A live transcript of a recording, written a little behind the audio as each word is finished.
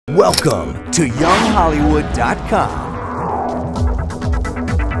Welcome to YoungHollywood.com.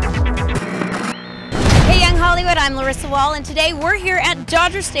 Hey Young Hollywood, I'm Larissa Wohl, and today we're here at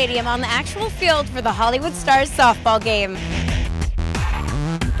Dodger Stadium on the actual field for the Hollywood Stars softball game.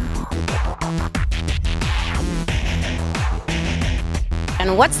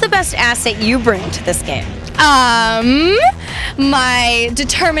 And what's the best asset you bring to this game? My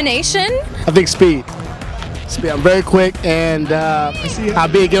determination. I think speed. I'm very quick, and I'll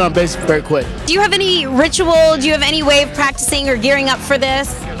be a get on base very quick. Do you have any ritual? Do you have any way of practicing or gearing up for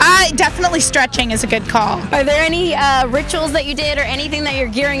this? Definitely stretching is a good call. Are there any rituals that you did or anything that you're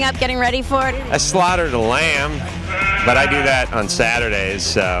gearing up, getting ready for? I slaughtered a lamb, but I do that on Saturdays,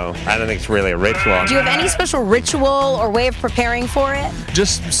 so I don't think it's really a ritual. Do you have any special ritual or way of preparing for it?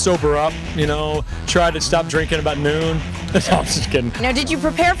 Just sober up, you know, try to stop drinking about noon. No, I'm just kidding. Now, did you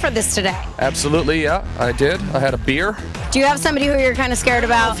prepare for this today? Absolutely, yeah, I did. I had a beer. Do you have somebody who you're kind of scared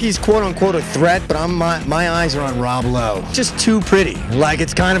about? He's quote unquote a threat, but my eyes are on Rob Lowe. Just too pretty. Like,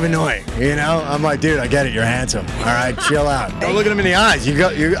 it's kind of annoying, you know? I'm like, dude, I get it, you're handsome. All right, chill out. Don't look at him in the eyes.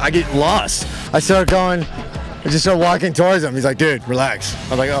 I get lost. I start going. I just started walking towards him. He's like, dude, relax.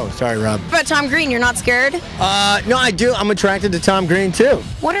 I'm like, oh, sorry, Rob. What about Tom Green? You're not scared? No, I do. I'm attracted to Tom Green, too.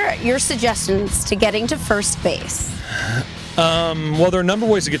 What are your suggestions to getting to first base? Well, there are a number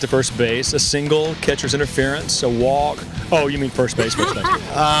of ways to get to first base. A single, catcher's interference, a walk. Oh, you mean first base.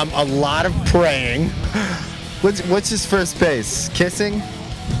 A lot of praying. What's his first base? Kissing?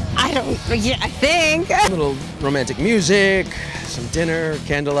 I think. A little romantic music, some dinner,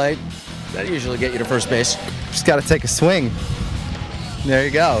 candlelight. That usually get you to first base. Just got to take a swing. There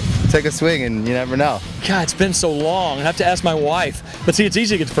you go. Take a swing and you never know. God, it's been so long. I have to ask my wife. But see, it's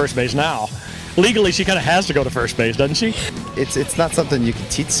easy to get to first base now. Legally, she kind of has to go to first base, doesn't she? It's not something you can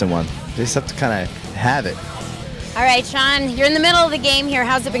teach someone. You just have to kind of have it. All right, Shaun, you're in the middle of the game here.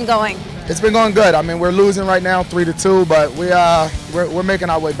 How's it been going? It's been going good. I mean, we're losing right now 3-2, but we're making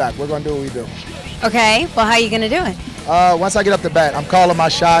our way back. We're going to do what we do. Okay, well, how are you going to do it? Once I get up to bat, I'm calling my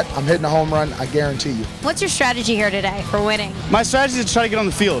shot. I'm hitting a home run. I guarantee you. What's your strategy here today for winning? My strategy is to try to get on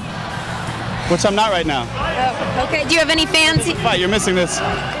the field, which I'm not right now. Oh, okay, do you have any fans? Right, you're missing this.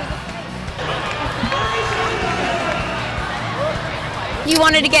 You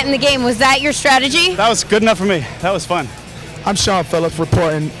wanted to get in the game. Was that your strategy? That was good enough for me. That was fun. I'm Shaun Phillips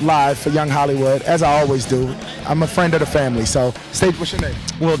reporting live for Young Hollywood, as I always do. I'm a friend of the family, so what's your name?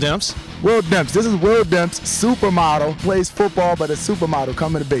 Will Demps. Will Demps. This is Will Demps, supermodel, plays football, but a supermodel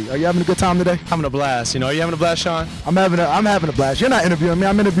coming to be. Are you having a good time today? Having a blast. You know, are you having a blast, Shaun? I'm having a blast. You're not interviewing me.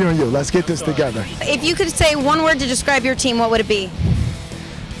 I'm interviewing you. Let's get this together. If you could say one word to describe your team, what would it be?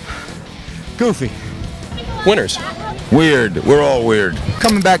 Goofy. Winners. Weird. We're all weird.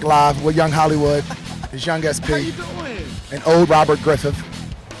 Coming back live with Young Hollywood, his young SP, and old Robert Griffith.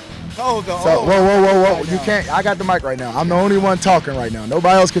 Whoa. You can't. I got the mic right now. I'm the only one talking right now.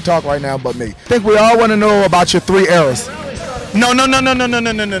 Nobody else can talk right now but me. I think we all want to know about your 3 errors. No.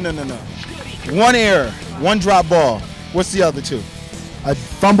 One error, one drop ball. What's the other 2? A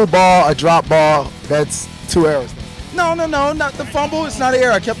fumble ball, a drop ball. That's 2 errors. No, not the fumble. It's not an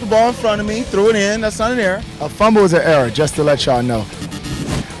error. I kept the ball in front of me, threw it in. That's not an error. A fumble is an error, just to let y'all know.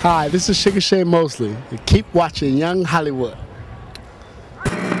 Hi, this is Shane Mosley. Keep watching Young Hollywood.